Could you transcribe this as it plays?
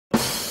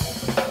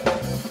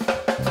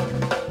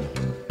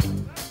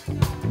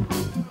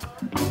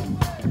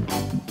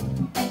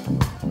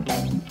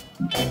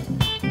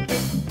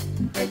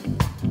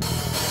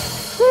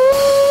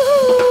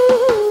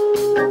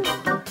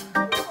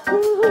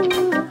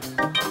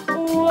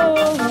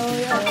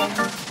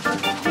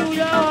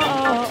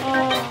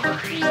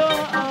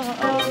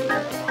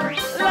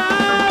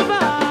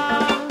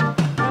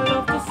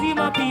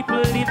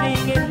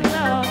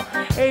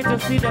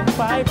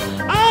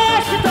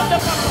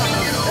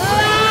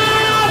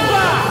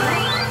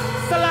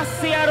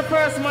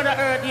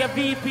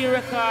VP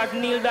record,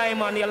 Neil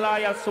Diamond, your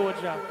loyal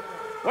soldier.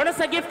 Want to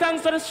say give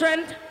thanks for the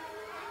strength?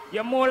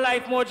 You're more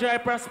life, more joy,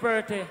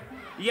 prosperity.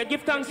 You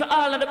give thanks to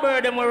all of the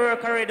birds that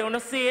work already. Want to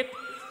see it?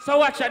 So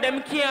watch out,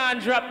 them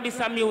can't drop this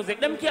music.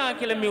 Them can't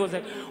kill the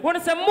music. Want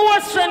to say more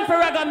strength for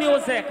reggae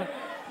music.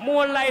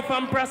 More life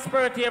and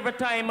prosperity every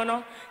time, you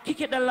know.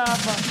 Kick it the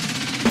lava.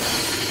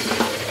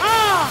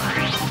 Ah!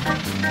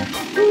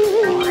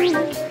 Ooh,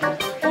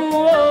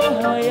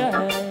 oh, yeah.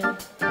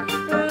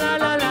 La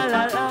la la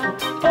la la.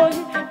 Oh,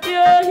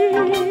 yeah.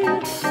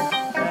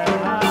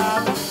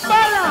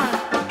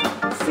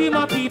 Balance. See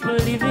my people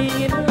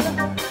living in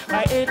love.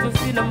 I hate to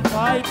see them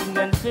fighting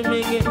and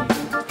swimming in.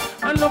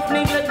 Enough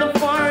neglect the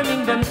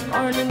farming, them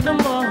earning the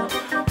money.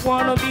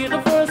 Wanna be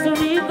the first to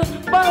read the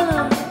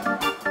balance.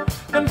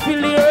 Them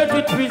fill the earth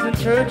with prison,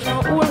 church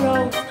and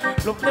whorehouse.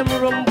 Look them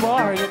rum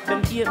bar, yet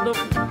them eat the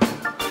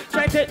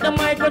try take the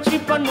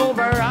microchip and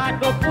override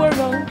the poor.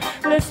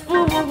 Let's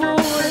food,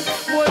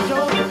 more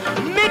joke.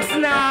 Mix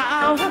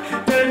now,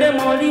 tell them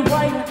all the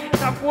while.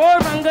 Stop war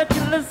and get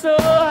in the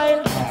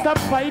soil. Stop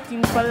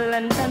fighting for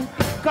London.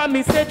 Come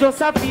me say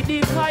just a feed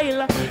the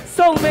pile.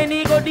 So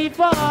many go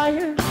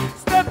defile.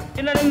 Step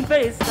in them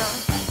face now.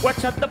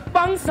 Watch out the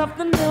banks of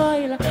the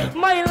Nile.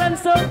 Mile and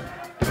so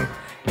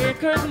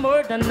acres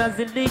more than a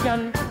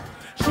zillion.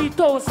 She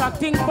toes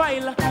acting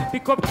vile.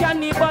 Pick up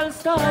cannibal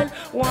style.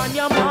 One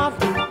your mouth.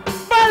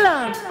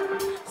 Balance.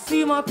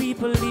 See my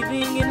people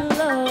living in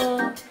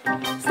love.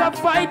 Stop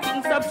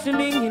fighting, stop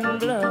swimming in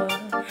blood.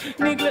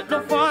 Neglect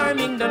the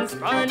farming, them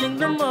starting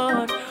the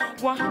mud.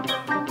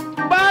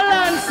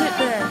 Balance it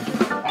there.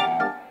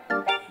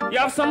 You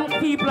have some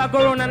people that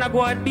go around and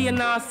go and be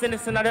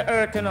nastiness in the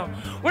earth, you know.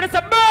 When it's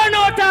a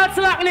burnout out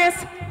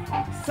slackness,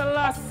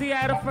 Selassie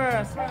I the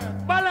first.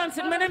 Balance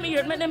it, make them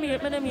hear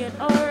it.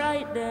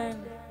 Alright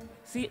then.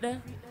 See it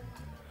there?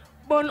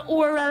 Bun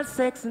oral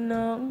sex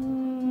now.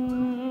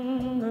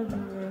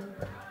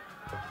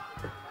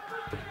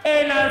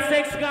 Anal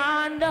sex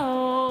gone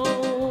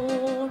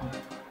down.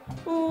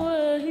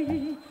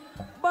 Way.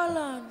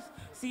 Balance.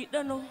 See it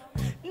there now?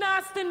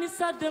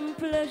 Nastiness of them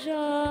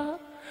pleasure.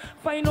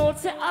 Find out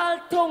say all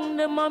tongue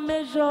them a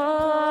measure.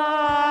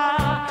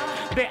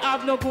 They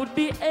have no good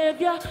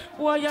behavior.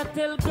 Why you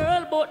tell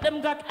girl but them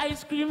got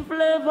ice cream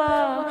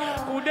flavor?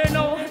 Who they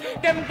know?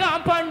 Them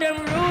gump on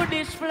them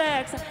rudish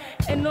flex.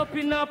 End up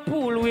in a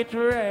pool with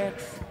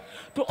Rex.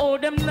 To all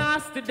them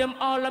nasty, them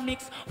all a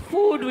mix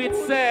food with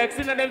sex.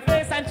 In them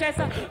face and chest,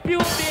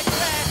 pubic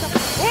flex.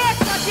 What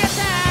you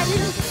say?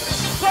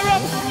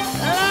 Corrupt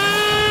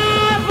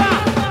lava.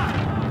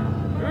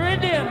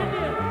 Rhythm.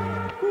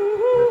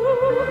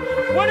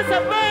 What is a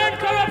burn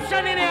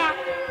corruption in here?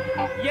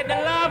 Yet the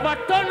lava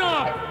turn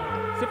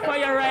up. See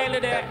Fire Riley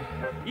there.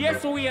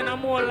 Yes, we in a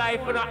more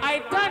life. You know. I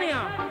turn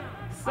here.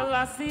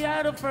 Selassie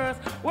I the first.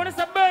 What is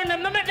a burn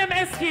them? Don't make them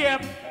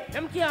escape.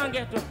 Them can't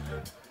get to.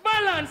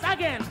 Balance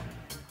again.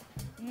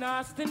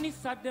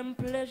 Nastiness of them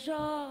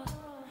pleasure.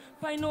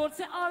 Find out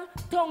say all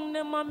tongue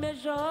them a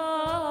measure.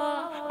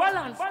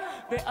 Balance.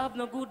 They have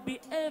no good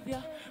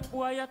behavior.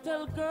 Why you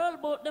tell girl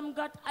but them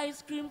got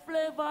ice cream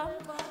flavor?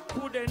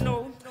 Who they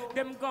know?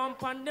 Them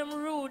gump and them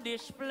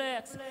rudish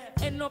flex.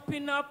 End up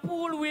in a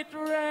pool with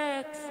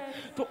Rex.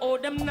 To all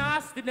them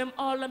nasty, them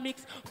all a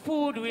mix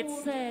food with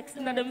sex.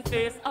 And them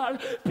face all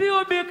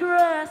pubic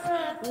rest.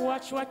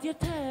 Watch what you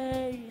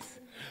taste.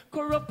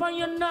 Corrupt and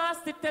you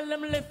nasty, tell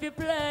them left your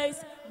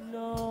place.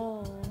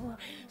 No.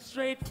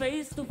 Straight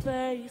face to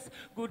face,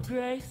 good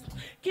grace.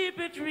 Keep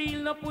it real,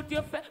 now put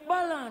your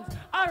balance.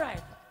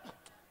 Alright.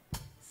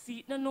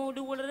 See, now know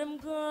the whole of them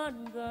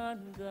gone.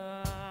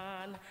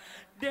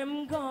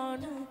 Them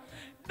gone.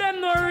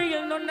 Them no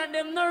real, none of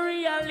them no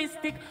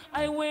realistic.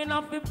 I went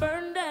off to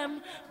burn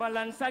them.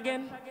 Balance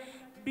again.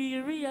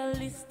 Be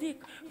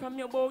realistic. From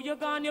your bow you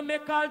gone, you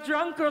make all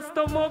drunk or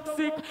stomach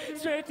sick.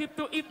 Straight hip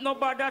to hip, no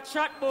bother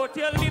chat, but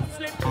your lip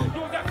slip.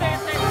 Do the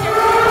face and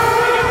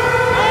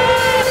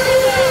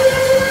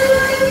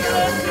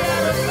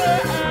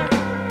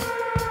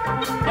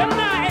them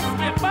not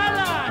escape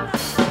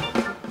balance.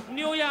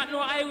 New York, no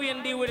highway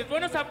and deal with it.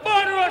 When it's a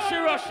born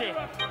rushy.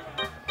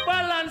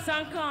 Balance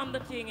and calm the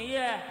thing,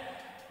 yeah.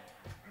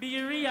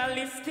 Be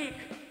realistic.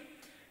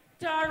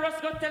 Tarrus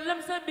go tell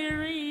them say be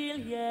real,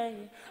 yeah.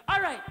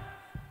 Alright.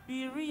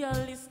 Be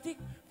realistic.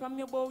 From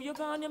your bow you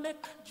gone, you make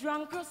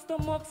drunk or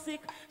stomach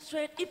sick.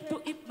 Straight hip to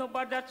hip, no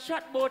bother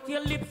chat, but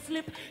your lip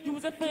slip.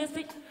 Use a face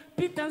it,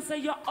 pit and say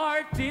you're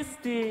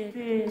artistic.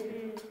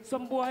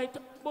 Some boy,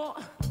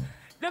 but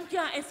them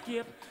can't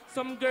escape.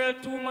 Some girl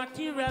too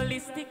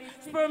materialistic.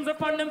 Sperms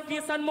upon them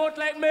face and mouth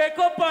like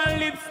makeup and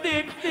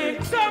lipstick.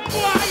 Some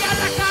boy, you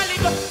like a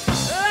little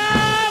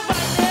lava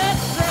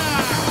extra.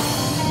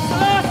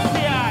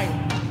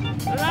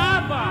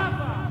 Lava.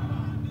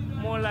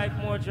 More life,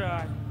 more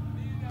joy.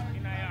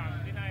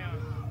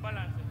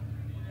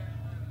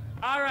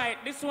 Alright,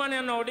 this one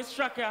you know, this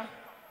track here,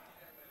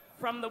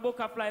 from the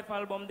Book of Life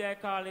album, they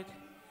call it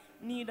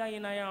Need I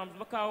in my arms.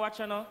 Because watch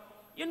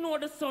you know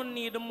the sun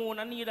need the moon,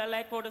 I need I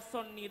like how the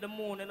sun need the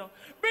moon, you know.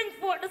 Bring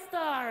forth the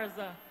stars.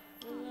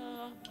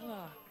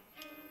 Lava.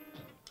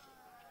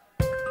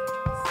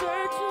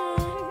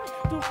 Searching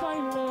to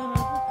find love.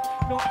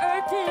 No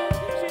hurting,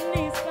 she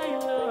needs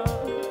kind love.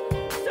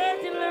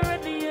 Certainly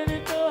ready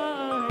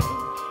anytime.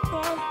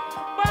 Oh,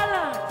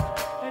 balance.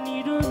 I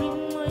need her in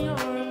my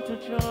arm to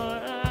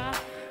join.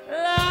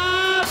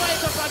 Love,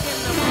 rise up again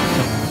the man.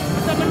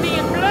 So I need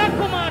a black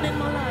woman in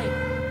my life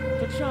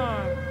to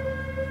charm.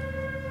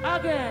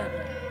 Again.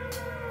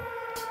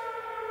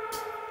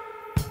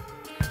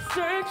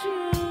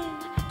 Searching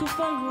to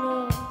find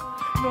love.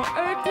 No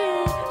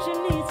hurting, she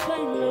needs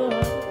kind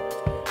love.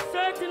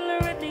 Certainly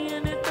ready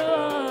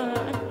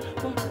anytime.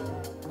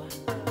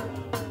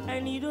 I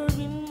need her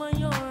in my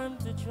arm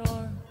to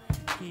charm.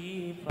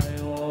 If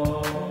I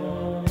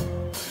want.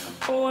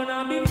 Oh, and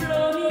I'll be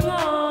floating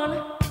on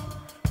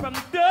from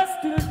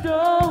dusk till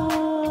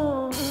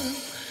dawn.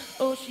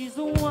 Oh, she's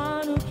the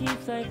one who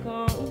keeps I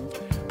calm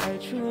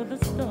right through the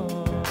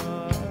storm.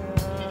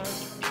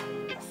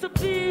 So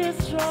be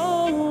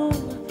strong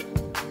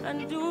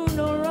and do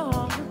no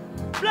wrong.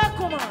 Black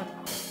woman,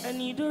 I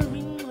need her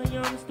in my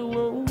arms to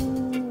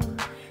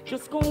hold.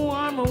 Just go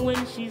warm her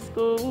when she's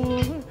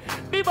cold.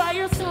 Be by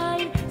your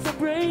side, so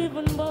brave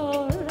and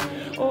bold.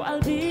 Oh,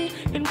 I'll be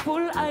in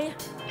full eye.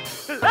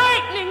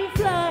 Lightning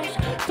flash,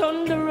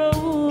 thunder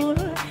roll.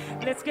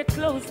 Let's get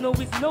close, no,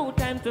 it's no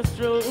time to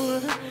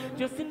stroll.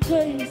 Just in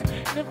case,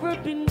 never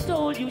been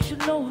told, you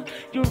should know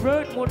you're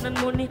worth more than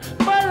money.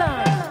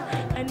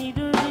 Balance, I need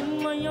her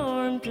in my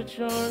arm to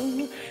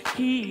charm.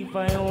 Keep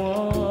I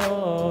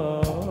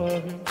warm.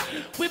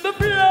 We be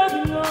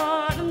blowing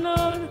on and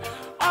on.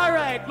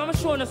 Alright, mama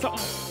showing us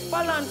something.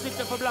 Balance it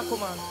for black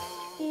woman.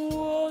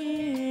 Oh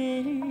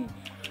yeah,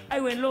 I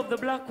will love the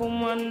black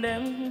woman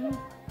them.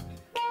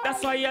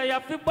 That's why I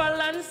have to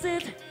balance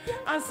it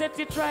and set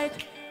it right.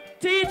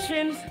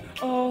 Teachings,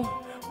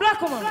 oh,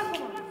 black woman.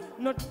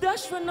 No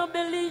dash for no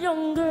belly,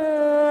 young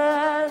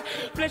girl.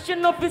 Flesh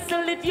enough is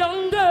a lit,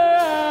 young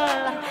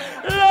girl.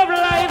 Love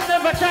life,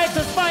 never try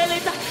to spoil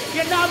it.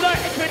 You never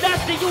if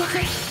that's the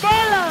youth.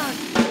 Balance.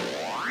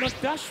 No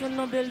dash for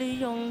no belly,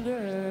 young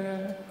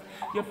girl.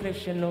 Your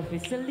flesh enough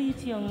is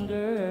elite, young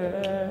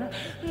girl.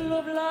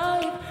 Love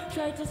life,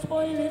 try to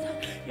spoil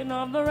it. You know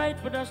have the right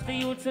for dash the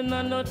youth and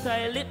no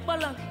tile it.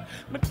 Balance.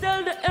 But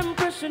tell the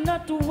empress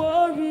not to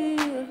worry.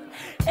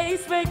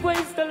 Ace make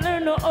ways to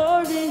learn no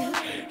hurry.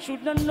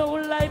 Should not know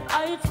life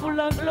heights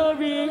full of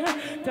glory.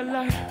 Tell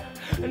her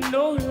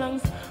no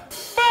lungs.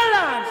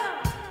 Balance.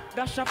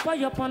 Dash a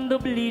fire upon the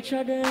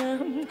bleacher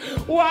them.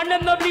 One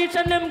them no bleach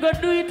and them go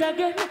do it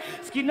again.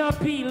 Skin a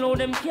peel, no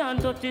them can't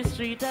touch the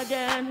street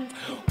again.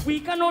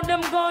 We can know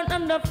them gone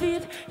on the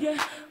feet. Yeah,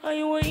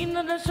 I wait in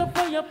the dash a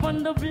fire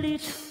upon the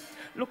bleach.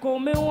 Look how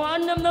me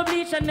want them no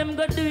bleach and them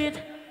go do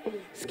it.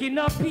 Skin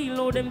a peel,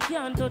 no them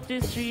can't touch the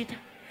street.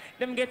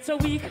 Them get so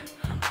weak.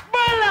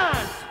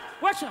 Balance!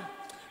 Watch out!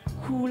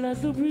 Cool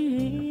as the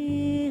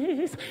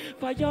breeze.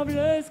 Fire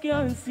blaze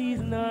can't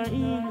seize nor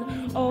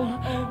ease. Oh,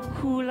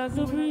 cool as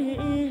the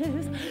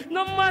breeze.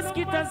 No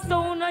mosquito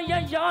stone or your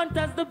yaunt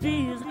as the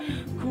bees.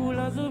 Cool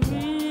as the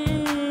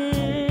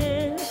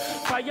breeze.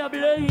 Fire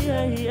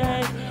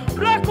blaze.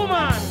 Black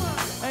woman!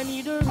 I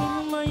need her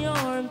in my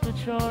arm to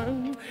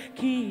charm.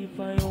 Keep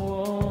my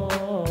warm.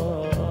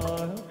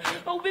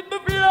 Oh, we be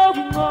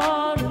blowing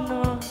on and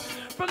on.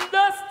 From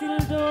dusk till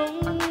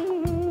dawn.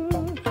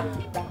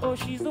 Oh,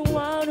 she's the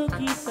one who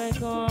keeps I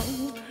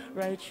calm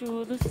right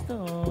through the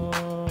storm.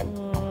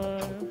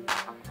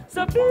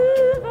 So be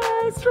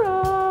very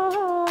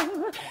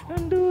strong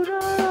and do the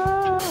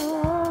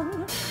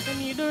wrong. I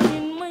need her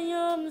in my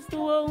arms to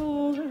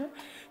hold.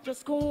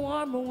 Just go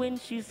warm her when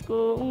she's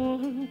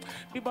cold.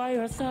 Be by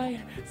her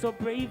side, so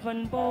brave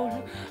and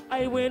bold.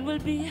 I will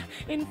be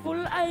in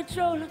full eye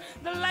troll.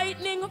 The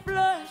lightning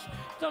flash,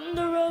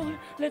 thunder roll.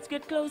 Let's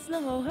get close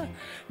now.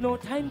 No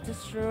time to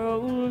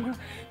stroll.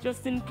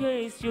 Just in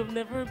case you've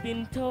never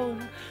been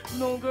told.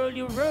 No girl,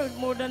 you're worth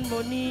more than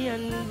money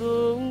and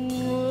gold.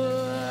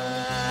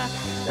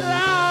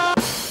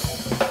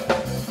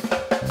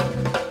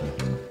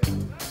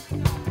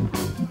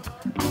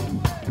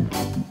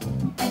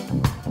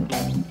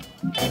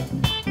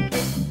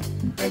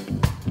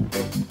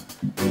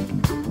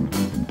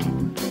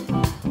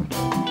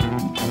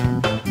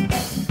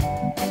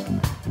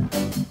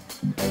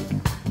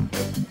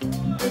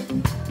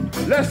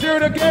 Let's hear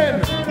it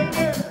again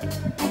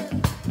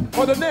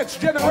for the next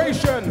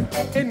generation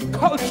in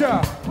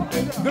culture,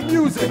 the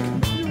music.